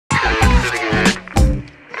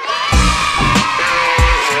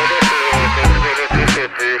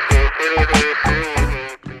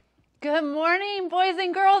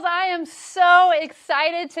and girls. I am so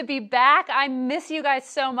excited to be back. I miss you guys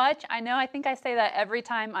so much. I think I say that every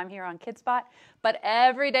time I'm here on KidSpot, but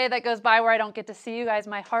every day that goes by where I don't get to see you guys,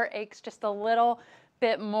 my heart aches just a little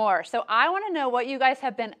bit more. So I want to know what you guys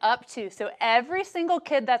have been up to. So every single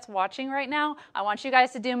kid that's watching right now, I want you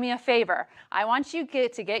guys to do me a favor. I want you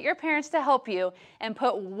to get your parents to help you and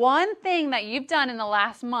put one thing that you've done in the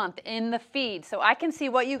last month in the feed so I can see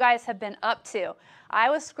what you guys have been up to. I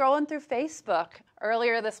was scrolling through Facebook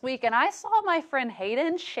earlier this week and I saw my friend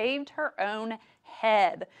Hayden shaved her own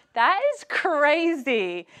head. That is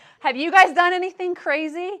crazy. Have you guys done anything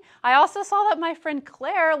crazy? I also saw that my friend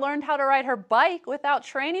Claire learned how to ride her bike without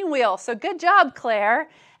training wheels. So good job, Claire.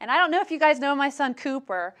 And I don't know if you guys know my son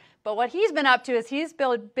Cooper, but what he's been up to is he's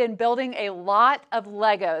been building a lot of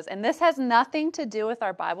Legos. And this has nothing to do with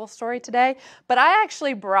our Bible story today, but I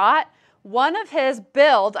actually brought one of his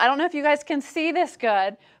builds. I don't know if you guys can see this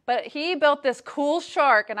good, but he built this cool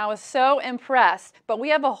shark and I was so impressed. But we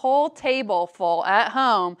have a whole table full at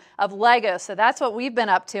home of Legos, so that's what we've been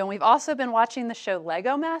up to. And we've also been watching the show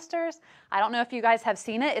Lego Masters. I don't know if you guys have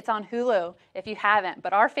seen it. It's on Hulu if you haven't,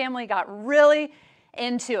 but our family got really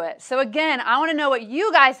into it. So again, I want to know what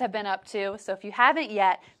you guys have been up to. So if you haven't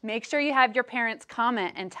yet, make sure you have your parents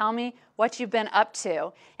comment and tell me what you've been up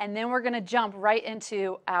to. And then we're going to jump right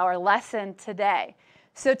into our lesson today.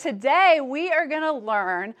 So today we are going to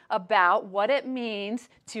learn about what it means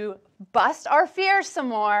to bust our fears some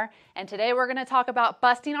more. And today we're going to talk about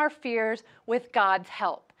busting our fears with God's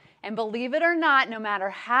help. And believe it or not, no matter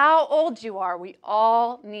how old you are, we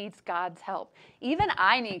all need God's help. Even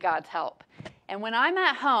I need God's help. And when I'm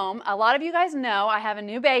at home, a lot of you guys know I have a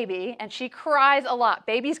new baby and she cries a lot.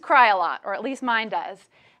 Babies cry a lot, or at least mine does.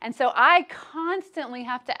 And so I constantly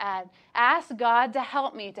have to ask God to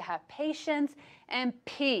help me to have patience and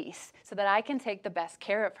peace so that I can take the best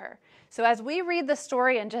care of her. So as we read the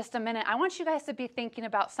story in just a minute, I want you guys to be thinking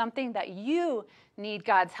about something that you need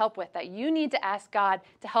God's help with, that you need to ask God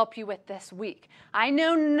to help you with this week. I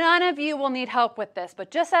know none of you will need help with this,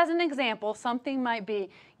 but just as an example, something might be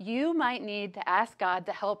you might need to ask God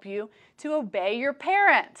to help you to obey your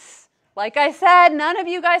parents. Like I said, none of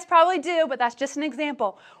you guys probably do, but that's just an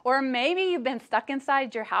example. Or maybe you've been stuck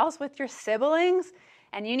inside your house with your siblings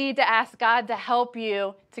and you need to ask God to help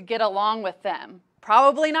you to get along with them.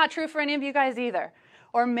 Probably not true for any of you guys either.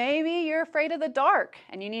 Or maybe you're afraid of the dark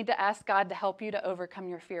and you need to ask God to help you to overcome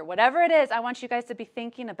your fear. Whatever it is, I want you guys to be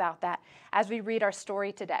thinking about that as we read our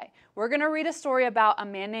story today. We're going to read a story about a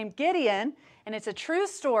man named Gideon, and it's a true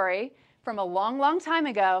story from a long, long time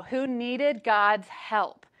ago who needed God's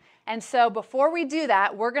help. And so before we do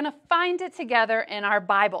that, we're going to find it together in our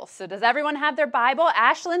Bible. So does everyone have their Bible?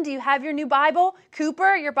 Ashlyn, do you have your new Bible?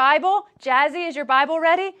 Cooper, your Bible? Jazzy, is your Bible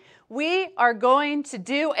ready? We are going to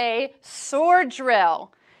do a sword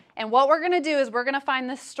drill. And what we're going to do is we're going to find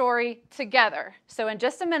this story together. So in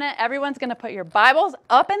just a minute, everyone's going to put your Bibles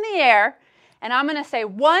up in the air. And I'm going to say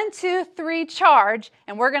 1, 2, 3, charge.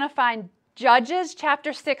 And we're going to find Judges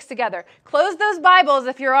chapter 6 together. Close those Bibles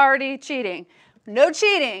if you're already cheating. No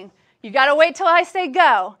cheating. You got to wait till I say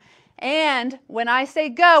go. And when I say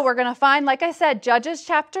go, we're going to find, like I said, Judges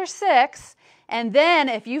chapter 6. And then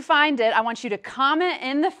if you find it, I want you to comment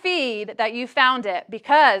in the feed that you found it,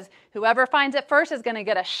 because whoever finds it first is going to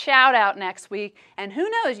get a shout out next week. And who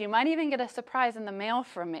knows, you might even get a surprise in the mail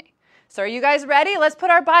from me. So are you guys ready? Let's put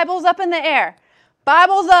our Bibles up in the air.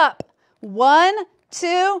 Bibles up. 1,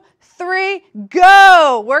 2, 3,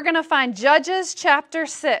 go. We're going to find Judges chapter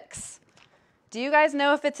 6. Do you guys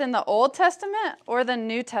know if it's in the Old Testament or the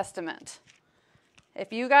New Testament?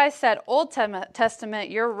 If you guys said Old Testament,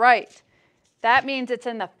 you're right. That means it's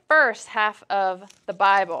in the first half of the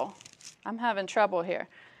Bible. I'm having trouble here.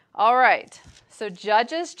 All right, so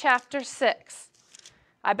Judges chapter 6.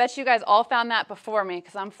 I bet you guys all found that before me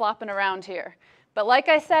because I'm flopping around here. But like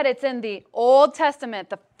I said, it's in the Old Testament,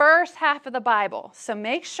 the first half of the Bible. So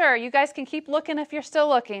make sure, you guys can keep looking if you're still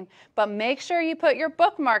looking, but make sure you put your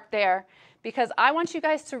bookmark there, because I want you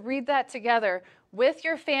guys to read that together with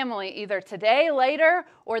your family either today, later,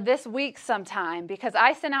 or this week sometime, because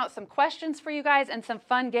I sent out some questions for you guys and some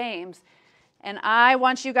fun games. And I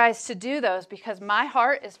want you guys to do those because my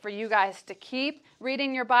heart is for you guys to keep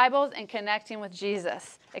reading your Bibles and connecting with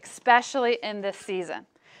Jesus, especially in this season.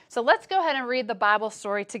 So let's go ahead and read the Bible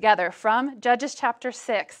story together from Judges chapter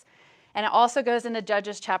 6. And it also goes into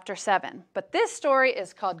Judges chapter 7. But this story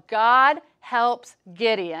is called God Helps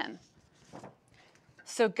Gideon.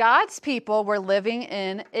 So God's people were living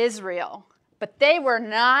in Israel, but they were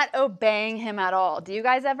not obeying him at all. Do you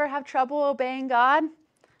guys ever have trouble obeying God?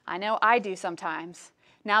 I know I do sometimes.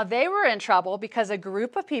 Now they were in trouble because a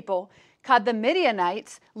group of people 'cause the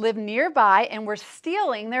Midianites lived nearby and were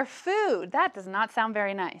stealing their food. That does not sound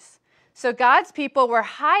very nice. So God's people were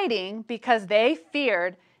hiding because they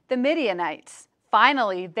feared the Midianites.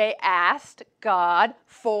 Finally, they asked God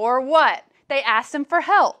for what? They asked him for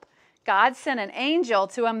help. God sent an angel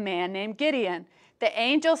to a man named Gideon. The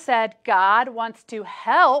angel said, God wants to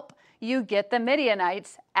help you get the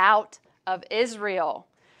Midianites out of Israel.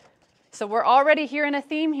 So we're already hearing a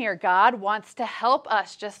theme here. God wants to help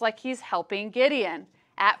us just like he's helping Gideon.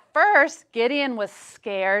 At first, Gideon was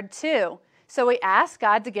scared too. So he asked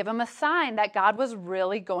God to give him a sign that God was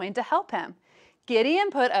really going to help him. Gideon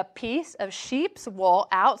put a piece of sheep's wool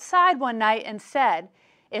outside one night and said,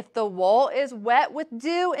 if the wool is wet with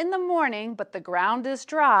dew in the morning, but the ground is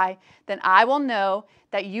dry, then I will know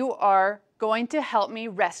that you are going to help me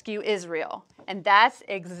rescue Israel. And that's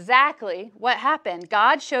exactly what happened.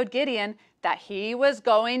 God showed Gideon that he was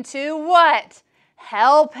going to what?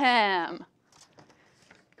 Help him.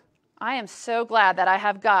 I am so glad that I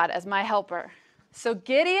have God as my helper. So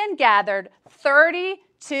Gideon gathered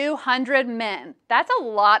 3,200 men. That's a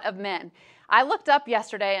lot of men. I looked up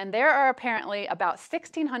yesterday, and there are apparently about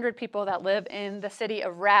 1,600 people that live in the city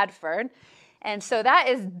of Radford. And so that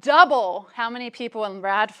is double how many people in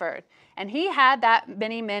Radford. And he had that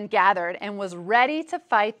many men gathered and was ready to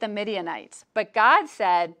fight the Midianites. But God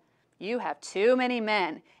said, you have too many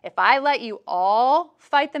men. If I let you all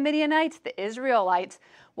fight the Midianites, the Israelites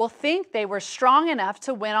will think they were strong enough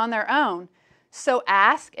to win on their own. So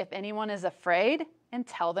ask if anyone is afraid and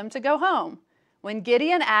tell them to go home. When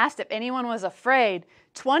Gideon asked if anyone was afraid,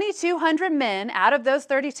 2,200 men out of those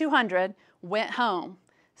 3,200 went home.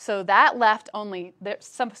 So that left only,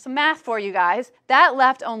 some math for you guys, that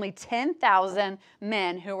left only 10,000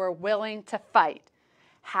 men who were willing to fight.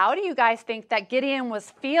 How do you guys think that Gideon was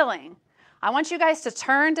feeling? I want you guys to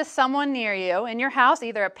turn to someone near you in your house,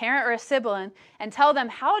 either a parent or a sibling, and tell them,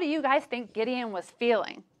 how do you guys think Gideon was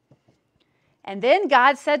feeling? And then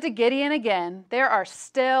God said to Gideon again, there are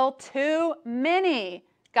still too many.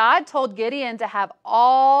 God told Gideon to have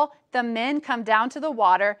all the men come down to the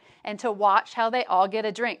water and to watch how they all get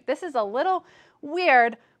a drink. This is a little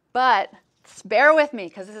weird, but bear with me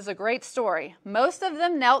because this is a great story. Most of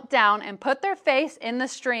them knelt down and put their face in the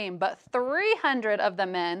stream, but 300 of the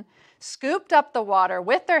men scooped up the water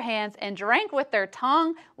with their hands and drank with their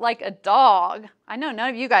tongue like a dog. I know none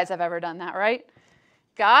of you guys have ever done that, right?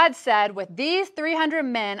 God said, with these 300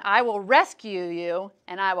 men, I will rescue you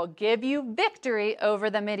and I will give you victory over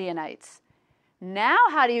the Midianites. Now,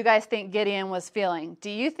 how do you guys think Gideon was feeling? Do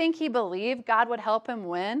you think he believed God would help him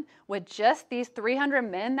win with just these 300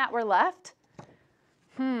 men that were left?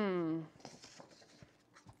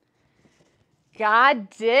 God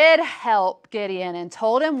did help Gideon and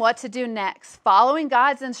told him what to do next. Following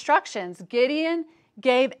God's instructions, Gideon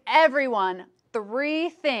gave everyone 3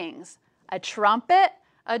 things: a trumpet,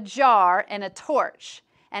 a jar, and a torch.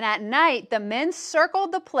 And at night, the men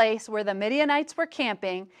circled the place where the Midianites were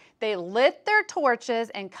camping. They lit their torches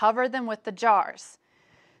and covered them with the jars.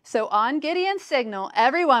 So on Gideon's signal,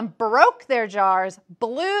 everyone broke their jars,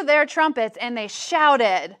 blew their trumpets, and they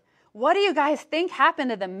shouted. What do you guys think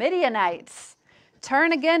happened to the Midianites?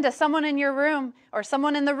 Turn again to someone in your room or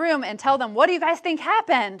someone in the room and tell them, what do you guys think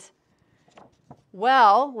happened?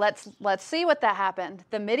 Well, let's see what that happened.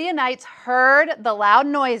 The Midianites heard the loud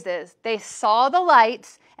noises. They saw the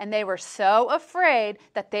lights, and they were so afraid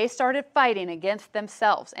that they started fighting against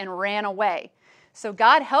themselves and ran away. So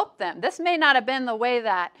God helped them. This may not have been the way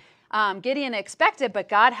that Gideon expected, but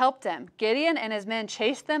God helped him. Gideon and his men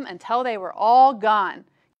chased them until they were all gone.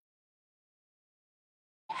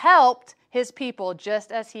 He helped his people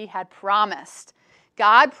just as he had promised.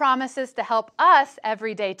 God promises to help us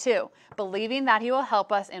every day too, believing that he will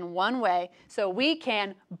help us in one way so we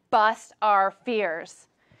can bust our fears.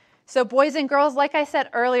 So boys and girls, like I said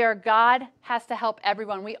earlier, God has to help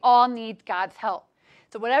everyone. We all need God's help.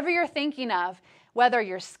 So whatever you're thinking of, whether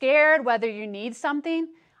you're scared, whether you need something,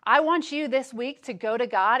 I want you this week to go to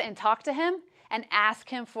God and talk to him and ask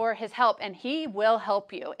him for his help, and he will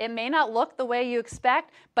help you. It may not look the way you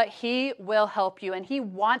expect, but he will help you, and he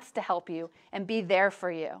wants to help you and be there for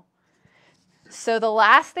you. So the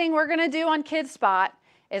last thing we're going to do on Kids Spot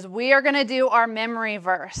is we are going to do our memory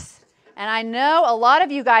verse. And I know a lot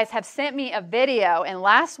of you guys have sent me a video, and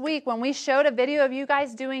last week when we showed a video of you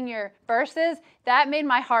guys doing your verses, that made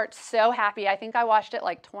my heart so happy. I think I watched it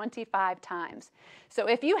like 25 times. So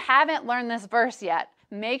if you haven't learned this verse yet,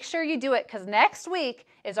 make sure you do it, because next week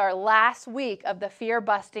is our last week of the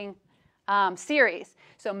fear-busting series.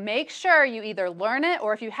 So make sure you either learn it,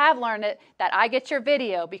 or if you have learned it, that I get your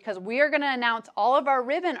video, because we are going to announce all of our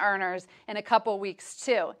ribbon earners in a couple weeks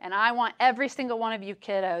too. And I want every single one of you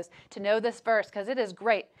kiddos to know this verse, because it is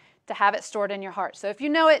great to have it stored in your heart. So if you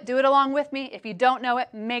know it, do it along with me. If you don't know it,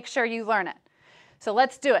 make sure you learn it. So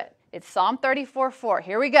let's do it. It's Psalm 34:4.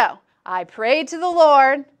 Here we go. I prayed to the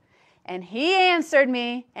Lord, and he answered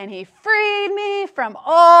me, and he freed me from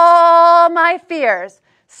all my fears.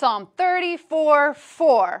 Psalm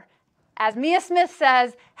 34:4. As Mia Smith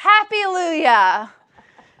says, hallelujah.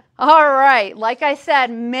 All right, like I said,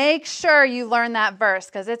 make sure you learn that verse,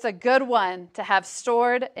 because it's a good one to have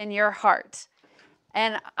stored in your heart.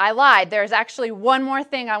 And I lied. There's actually one more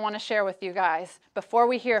thing I want to share with you guys before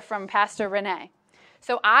we hear from Pastor Renee.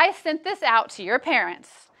 So I sent this out to your parents.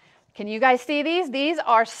 Can you guys see these? These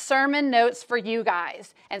are sermon notes for you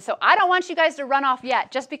guys. And so I don't want you guys to run off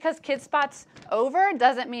yet. Just because Kids Spot's over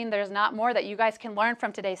doesn't mean there's not more that you guys can learn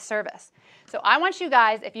from today's service. So I want you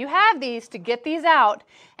guys, if you have these, to get these out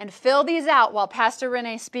and fill these out while Pastor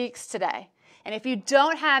Renee speaks today. And if you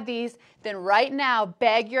don't have these, then right now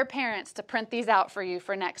beg your parents to print these out for you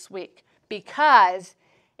for next week. Because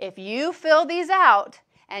if you fill these out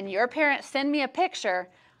and your parents send me a picture,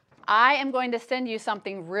 I am going to send you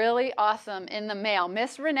something really awesome in the mail.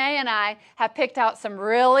 Miss Renee and I have picked out some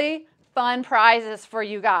really fun prizes for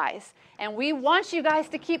you guys. And we want you guys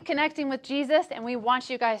to keep connecting with Jesus, and we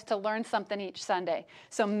want you guys to learn something each Sunday.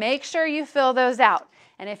 So make sure you fill those out.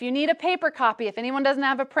 And if you need a paper copy, if anyone doesn't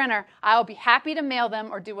have a printer, I'll be happy to mail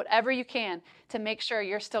them or do whatever you can to make sure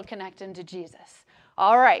you're still connected to Jesus.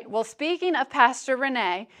 All right, well, speaking of Pastor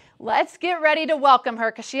Renee, let's get ready to welcome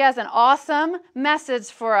her, because she has an awesome message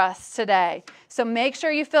for us today. So make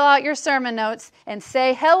sure you fill out your sermon notes and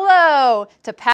say hello to Pastor